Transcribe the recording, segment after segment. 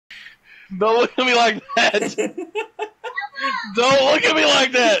Don't look at me like that. Don't look at me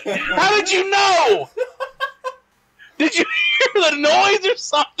like that. How did you know? Did you hear the noise or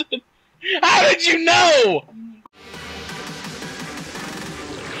something? How did you know?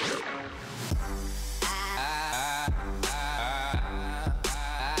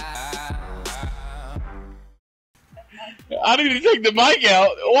 I need to take the mic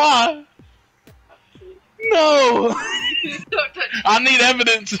out. Why? No. I need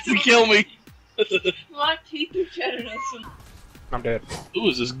evidence to kill me. My teeth are shedding us. I'm dead. Who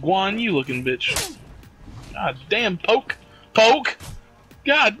is this Guan Yu looking bitch? God damn, poke. Poke.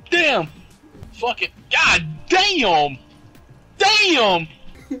 God damn. Fuck it. God damn. Damn.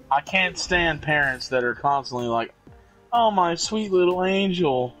 I can't stand parents that are constantly like, oh, my sweet little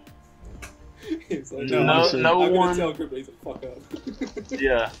angel. It's like, No I'm one. gonna tell Crippy to fuck up.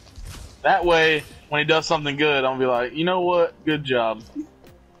 Yeah. That way, when he does something good, I'm gonna be like, you know what? Good job.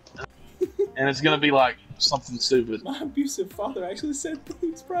 And it's gonna be like something stupid. My abusive father actually said that he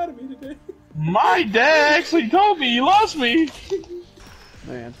was proud of me today. My dad actually told me he lost me.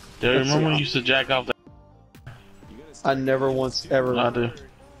 Man. Dude, remember when you used to jack off that? I never once ever. I do.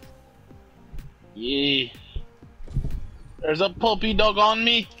 Yeah. There's a puppy dog on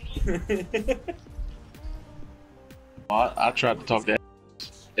me. I tried to talk to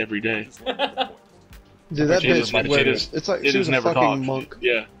every day. Dude, that She bitch, just- it's like She she was just a never fucking talked. monk.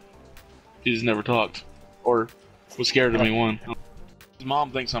 Yeah. She just never talked. Or was scared of me one. His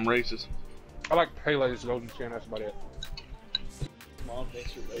mom thinks I'm racist. I like Pele's golden chin, that's about it. Mom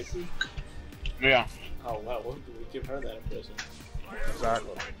thinks you're racist? Yeah. Oh wow, what did we give her that impression?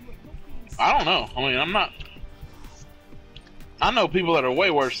 Exactly. I don't know. I mean, I'm not. I know people that are way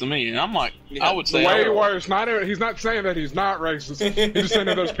worse than me, and I'm like, Yeah, I would say. Way worse. He's not saying that he's not racist. He's just saying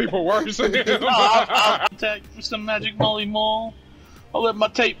that there's people worse than him. No, I'll attack with some magic molly mall. I'll let my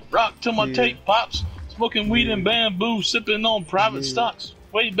tape rock till my tape pops. Smoking weed and bamboo, sipping on private stocks.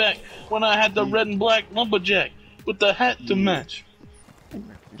 Way back when I had the red and black lumberjack with the hat to match.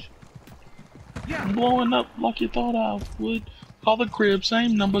 Blowing up like you thought I would. Call the crib,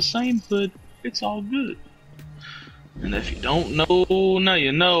 same number, same hood. It's all good. And if you don't know, now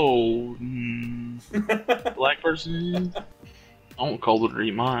you know. Black person. I won't call it or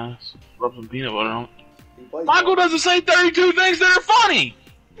eat my ass. Rub some peanut butter on it. Michael doesn't say 32 things that are funny!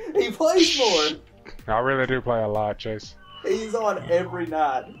 He plays more! I really do play a lot, Chase. He's on every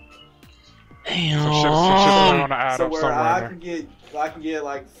night. Damn. Some shit on the add So up where somewhere I in can get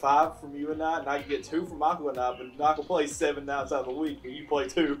like 5 from you a night, and I can get 2 from Michael a night, but Michael plays 7 nights out of the week, and you play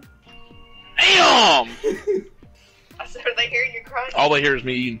 2. Damn! I said, are they hearing you crying? All they hear is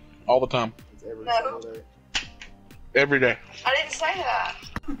me eating. All the time. It's every No. single day. Every day. I didn't say that.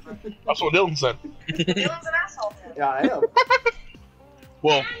 That's what Dylan said. Dylan's an asshole. Yeah, I am.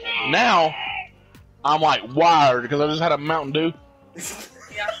 Well, now, I'm like wired because I just had a Mountain Dew.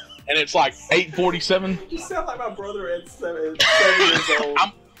 Yeah. And it's like 8:47. You sound like my brother at 7 years old.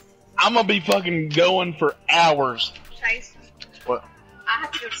 I'm gonna be fucking going for hours. Chase. What? I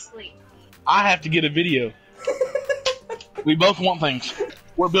have to go to sleep. I have to get a video. We both want things.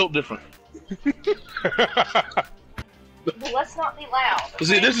 We're built different. But let's not be loud. Okay?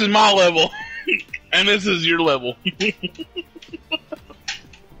 See, this is my level, and this is your level. So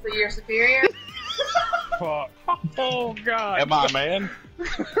you're superior? Fuck. Oh, God. Am I, man?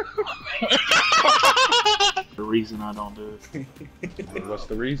 The reason I don't do it. What's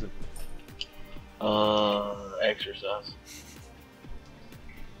the reason? Exercise.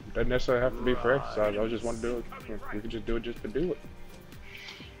 Doesn't necessarily have to be for exercise. I just want to do it. We could just do it just to do it.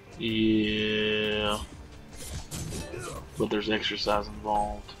 Yeah. But there's exercise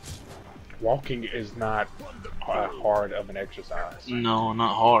involved. Walking is not hard of an exercise. No,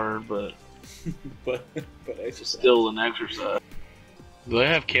 not hard, but but exercise. still an exercise. Do they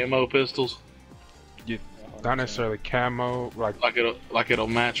have camo pistols? Not necessarily camo, Like it'll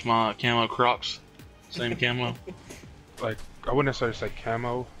match my camo Crocs. Same camo. like I wouldn't necessarily say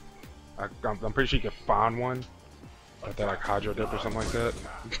camo. I'm pretty sure you can find one, like that, like hydro dip or something like that.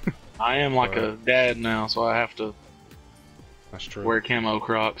 I am like a dad now, so I have to That's true. wear camo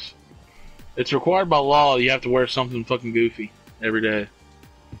Crocs. It's required by law. You have to wear something fucking goofy every day.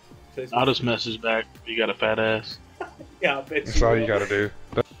 I'll just message back. You got a fat ass. Yeah, I bet you. That's all you gotta do.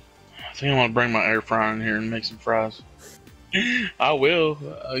 I think I'm gonna bring my air fryer in here and make some fries. I will.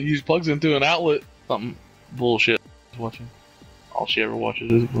 Use plugs into an outlet. Something bullshit. Watching. All she ever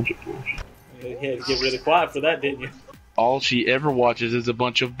watches is a bunch of bullshit. You had to get really quiet for that, didn't you? All she ever watches is a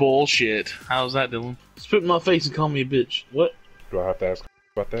bunch of bullshit. How's that, Dylan? Spit in my face and call me a bitch. What? Do I have to ask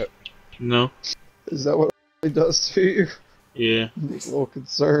about that? No. Is that what it does to you? Yeah. I'm a little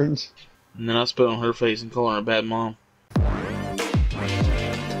concerned. And then I spit on her face and call her a bad mom.